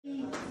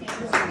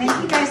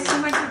Thank you guys so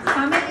much for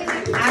coming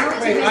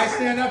out. Wait, I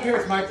stand up here.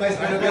 It's my place.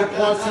 I don't get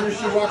applause as soon as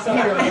she walks up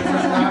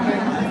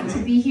here. To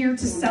be here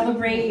to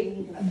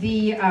celebrate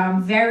the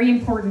very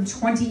important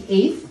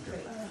 28th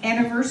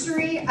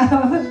anniversary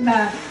of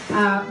the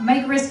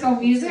Mike Risko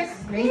music,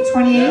 right?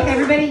 28th,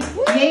 everybody.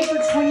 Yay for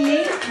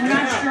 28. We're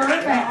not sure,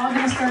 but all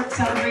going to start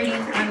celebrating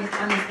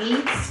on the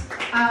 8th.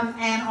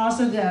 And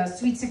also the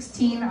Sweet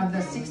 16 of the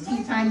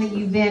 16th time that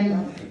you've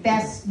been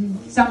best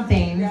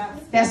something,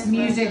 best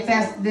music,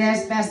 best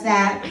this, best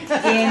that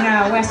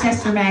in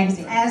Westchester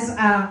Magazine. As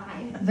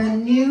the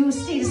new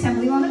state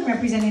assemblywoman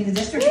representing the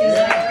district, it is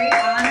my great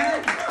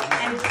honor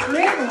and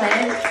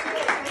privilege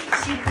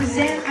to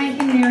present Ike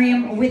and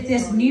Miriam with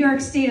this New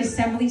York State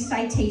Assembly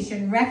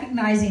citation,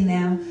 recognizing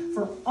them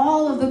for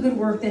all of the good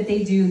work that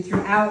they do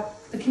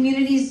throughout the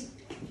communities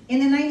in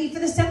the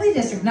 95th Assembly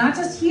District, not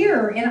just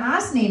here in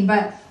Ossining,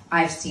 but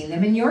I've seen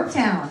them in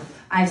Yorktown.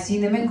 I've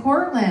seen them in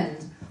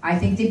Cortland. I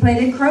think they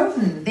played in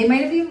Croton. They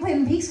might have even played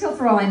in Peekskill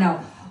for all I know.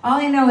 All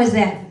I know is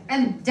that,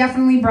 and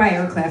definitely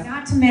Briarcliff,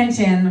 not to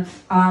mention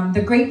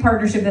the great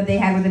partnership that they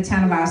had with the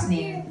town of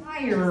Ossining.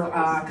 Entire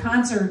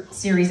concert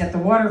series at the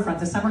waterfront,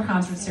 the summer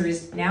concert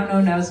series, now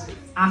known as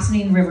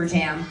Ossining River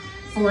Jam,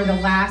 for the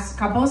last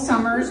couple of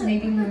summers,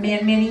 maybe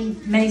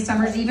many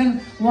summers, even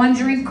one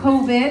during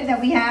COVID that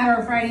we had,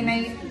 our Friday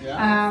night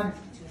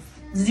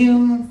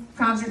Zoom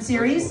concert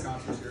series,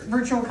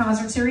 virtual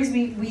concert series.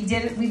 We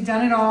did it, we've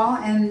done it all,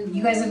 and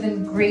you guys have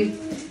been great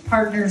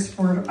partners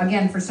for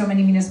so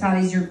many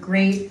municipalities. You're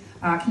great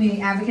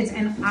community advocates,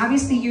 and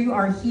obviously you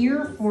are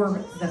here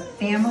for the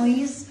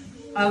families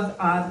of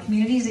the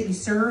communities that you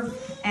serve,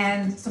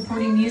 and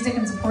supporting music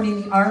and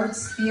supporting the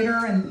arts,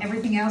 theater, and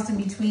everything else in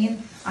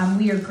between.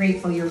 We are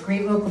grateful. You're a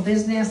great local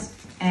business,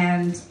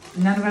 and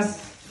none of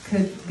us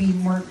could be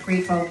more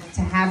grateful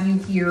to have you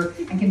here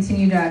and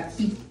continue to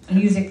keep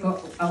music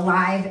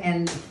alive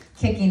and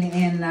kicking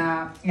in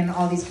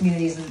all these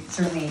communities, and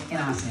certainly in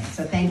Ossining.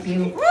 So thank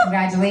you.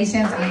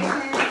 Congratulations.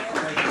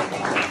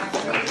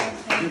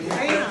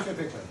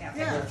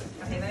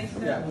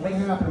 What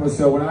happened was,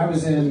 so when I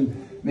was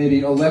in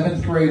maybe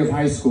 11th grade of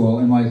high school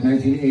in like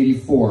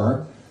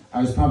 1984,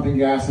 I was pumping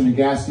gas in a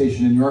gas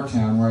station in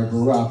Yorktown where I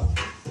grew up.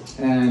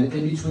 And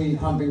in between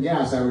pumping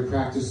gas, I would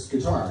practice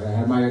guitar. I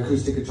had my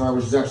acoustic guitar,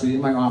 which is actually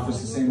in my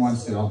office, the same one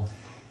still.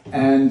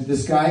 And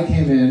this guy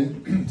came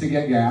in to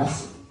get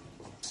gas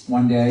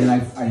one day, and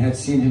I had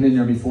seen him in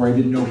there before. I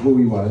didn't know who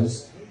he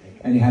was.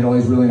 And he had all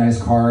these really nice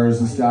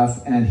cars and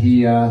stuff. And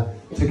he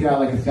took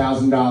out like a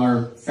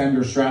 $1,000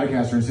 Fender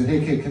Stratocaster and said,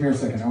 "Hey kid, come here a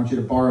second. I want you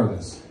to borrow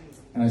this."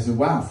 And I said,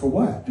 "Wow, for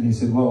what?" And he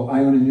said, "Well, I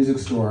own a music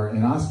store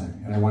in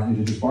Ossining, and I want you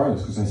to just borrow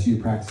this because I see you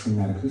practicing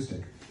that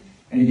acoustic."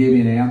 And he gave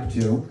me an amp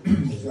too.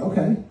 I said,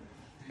 "Okay."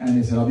 And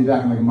he said, "I'll be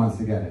back in like a month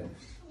to get it."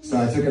 So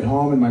I took it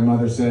home, and my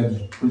mother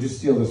said, "Who'd you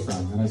steal this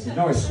from?" And I said,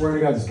 "No, I swear to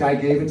God, this guy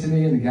gave it to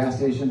me in the gas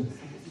station."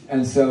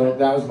 And so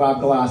that was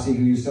Bob Galassi,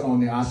 who used to own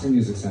the Ossining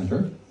Music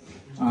Center.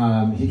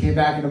 He came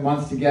back in a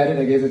month to get it.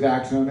 I gave it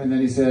back to him, and then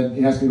he said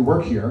he asked me to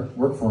work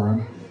for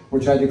him,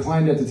 which I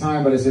declined at the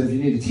time, but I said, if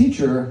you need a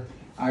teacher,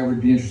 I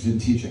would be interested in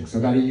teaching. So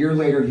about a year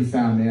later, he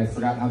found me. I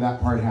forgot how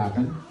that part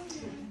happened.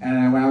 And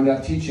I wound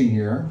up teaching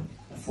here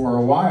for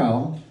a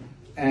while,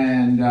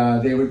 and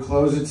they would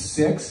close at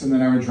 6, and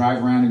then I would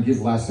drive around and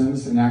give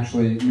lessons. And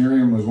actually,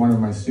 Miriam was one of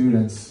my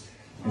students.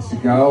 I used to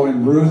go,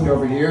 and Ruth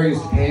over here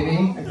used to pay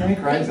me, I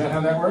think, right? Is that how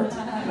that worked?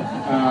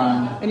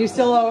 And you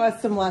still owe us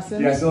some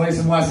lessons? Yeah, I still owe you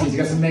some lessons. You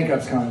got some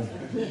makeups coming.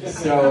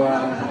 So,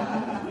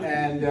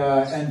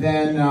 and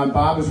then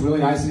Bob was really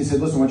nice, and he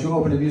said, "Listen, why don't you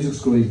open a music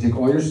school? You can take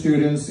all your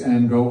students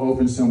and go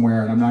open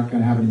somewhere, and I'm not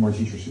going to have any more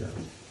teachers here."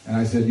 And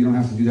I said, "You don't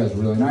have to do that. It's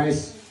really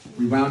nice."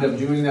 We wound up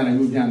doing that. I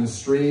moved down the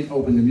street,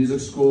 opened the music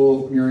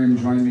school. Miriam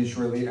joined me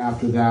shortly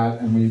after that,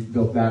 and we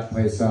built that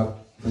place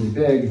up pretty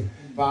big.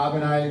 Bob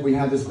and I, we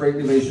had this great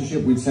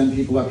relationship. We'd send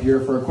people up here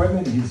for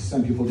equipment, and he'd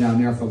send people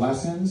down there for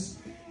lessons.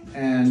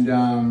 And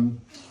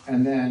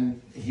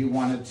then he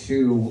wanted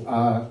to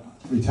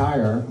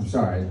retire. I'm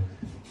sorry.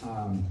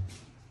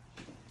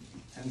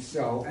 And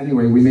so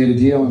anyway, we made a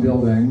deal in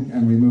building,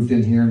 and we moved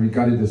in here, and we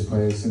gutted this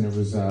place, and it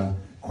was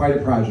quite a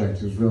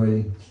project. It was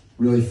really,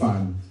 really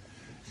fun.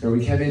 So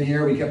we came in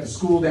here, we kept the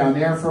school down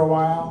there for a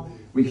while.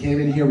 We came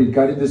in here, we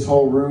gutted this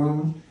whole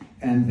room,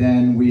 and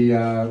then we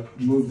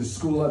moved the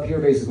school up here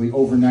basically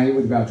overnight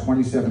with about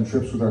 27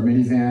 trips with our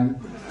minivan.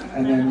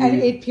 And then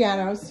and 8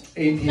 pianos.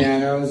 8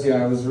 pianos,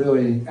 yeah, it was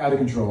really out of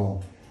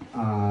control.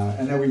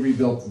 And then we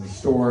rebuilt the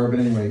store, but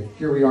anyway,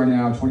 here we are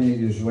now, 28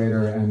 years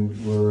later, and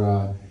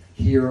we're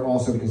here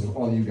also because of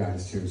all you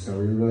guys too. So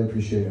we really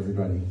appreciate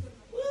everybody.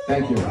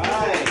 Thank you. All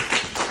right.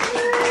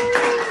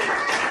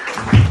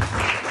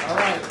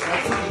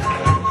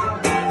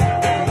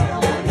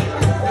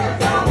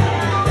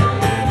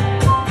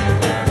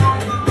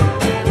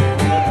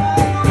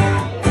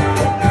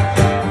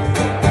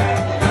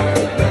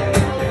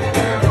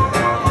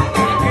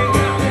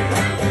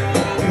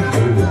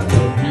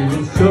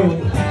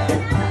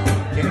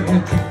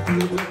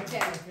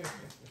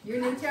 Your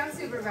new town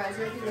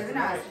supervisor if you live in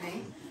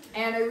Ossining,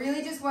 and I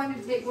really just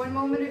wanted to take one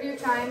moment of your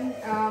time,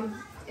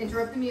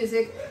 interrupt the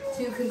music,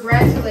 to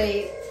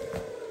congratulate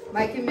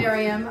Mike and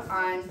Miriam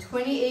on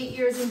 28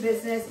 years in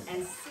business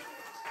and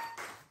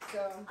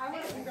so I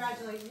want to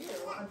congratulate you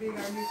on being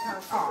our new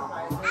town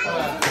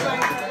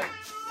supervisor.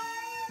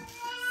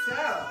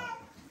 So,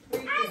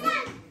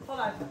 hold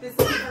on. This is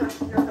your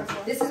first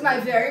one. this is my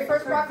very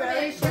first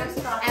proclamation as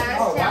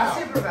town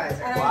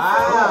supervisor.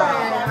 Wow.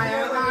 And I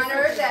am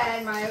honored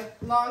that my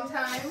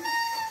longtime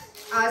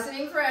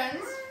Ossining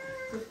friends,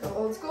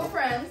 old school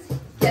friends,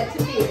 get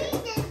to be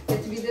it,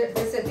 get to be the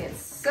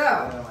recipients.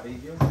 So,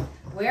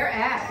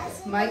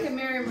 whereas Mike and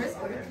Miriam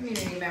Risko are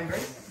community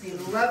members,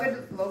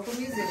 beloved local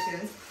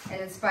musicians,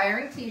 and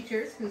inspiring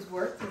teachers whose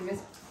work through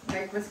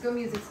Mike Risko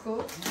Music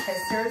School has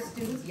served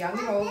students young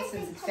and old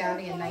since its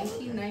founding in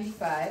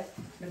 1995.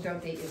 No,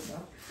 don't date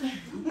yourself.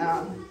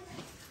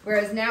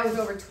 Whereas now with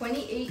over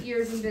 28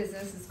 years in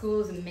business, the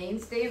school is a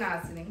mainstay in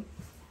Ossining,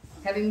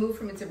 having moved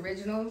from its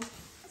original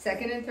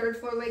second and third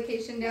floor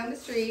location down the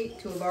street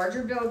to a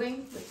larger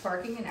building with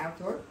parking and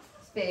outdoor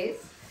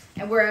space.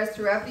 And whereas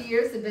throughout the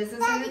years, the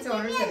business and its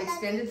owners have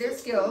extended their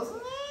skills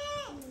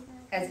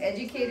as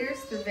educators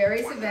through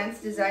various events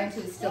designed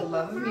to instill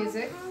love of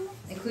music,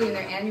 including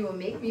their annual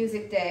Make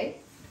Music Day,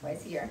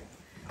 twice a year,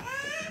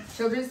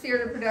 children's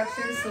theater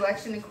productions,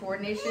 selection and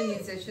coordination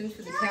musicians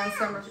for the town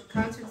summer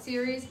concert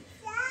series,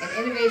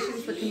 and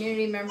innovations for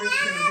community members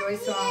to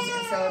enjoy songs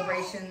and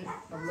celebration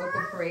of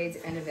local parades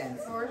and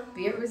events. Or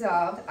be it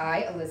resolved,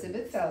 I,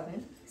 Elizabeth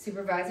Feldman,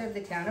 supervisor of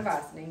the town of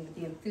Ossining, with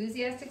the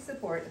enthusiastic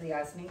support of the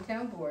Ossining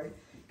Town Board,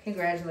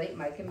 congratulate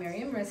Mike and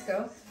Miriam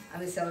Risko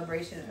on the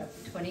celebration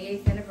of the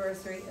 28th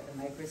anniversary of the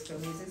Mike Risko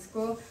Music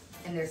School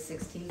and their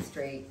 16th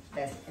straight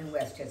Best in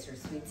Westchester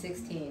Sweet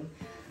 16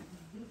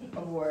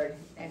 award,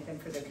 and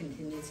for their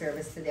continued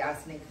service to the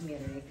Ossining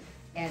community.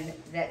 And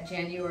that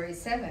January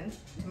 7th,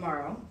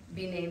 tomorrow,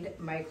 be named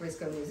Mike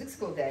Risko Music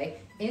School Day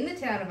in the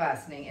town of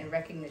Ossining in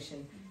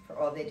recognition for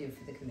all they do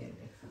for the community.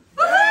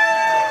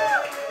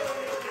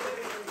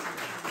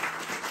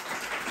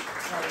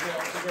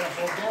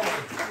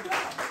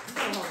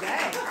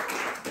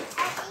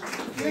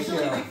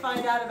 Usually we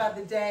find out about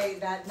the day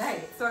that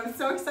night, so I'm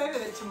so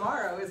excited that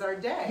tomorrow is our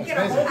day.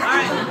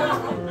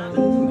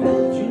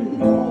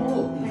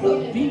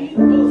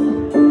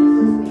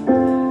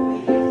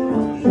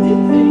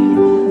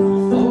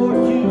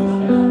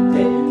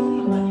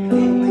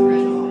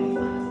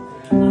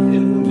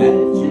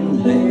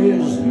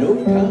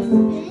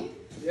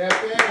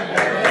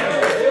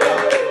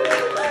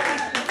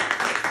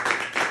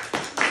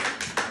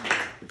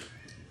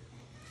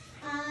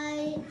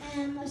 I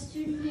am a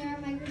student here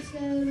at Mike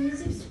Risko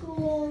Music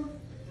School.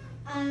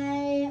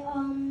 I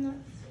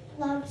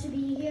love to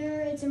be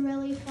here. It's a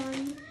really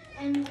fun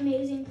and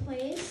amazing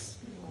place.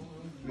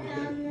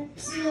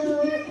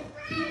 So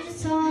here's a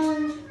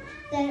song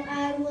that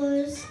I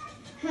was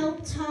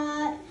helped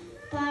taught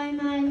by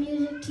my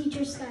music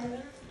teacher,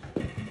 Skylar.